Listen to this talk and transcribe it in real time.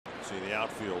see the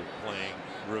outfield playing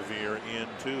Revere in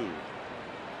 2.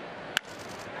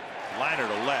 Liner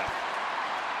to left.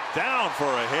 Down for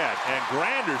a hit, and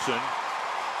Granderson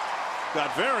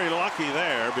got very lucky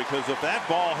there, because if that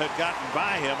ball had gotten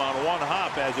by him on one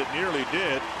hop, as it nearly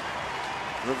did,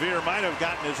 Revere might have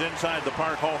gotten his inside the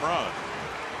park home run.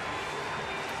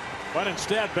 But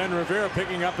instead, Ben Revere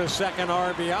picking up his second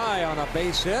RBI on a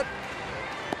base hit.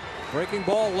 Breaking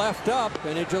ball left up,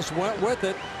 and he just went with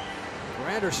it.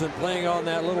 Granderson playing on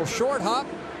that little short hop.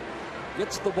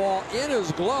 Gets the ball in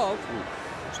his glove.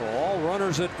 So all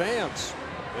runners advance.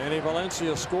 Danny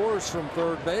Valencia scores from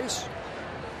third base.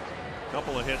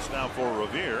 Couple of hits now for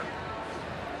Revere.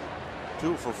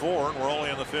 2 for 4, and we're only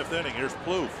in the 5th inning. Here's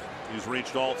Plouffe. He's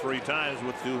reached all 3 times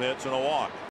with 2 hits and a walk.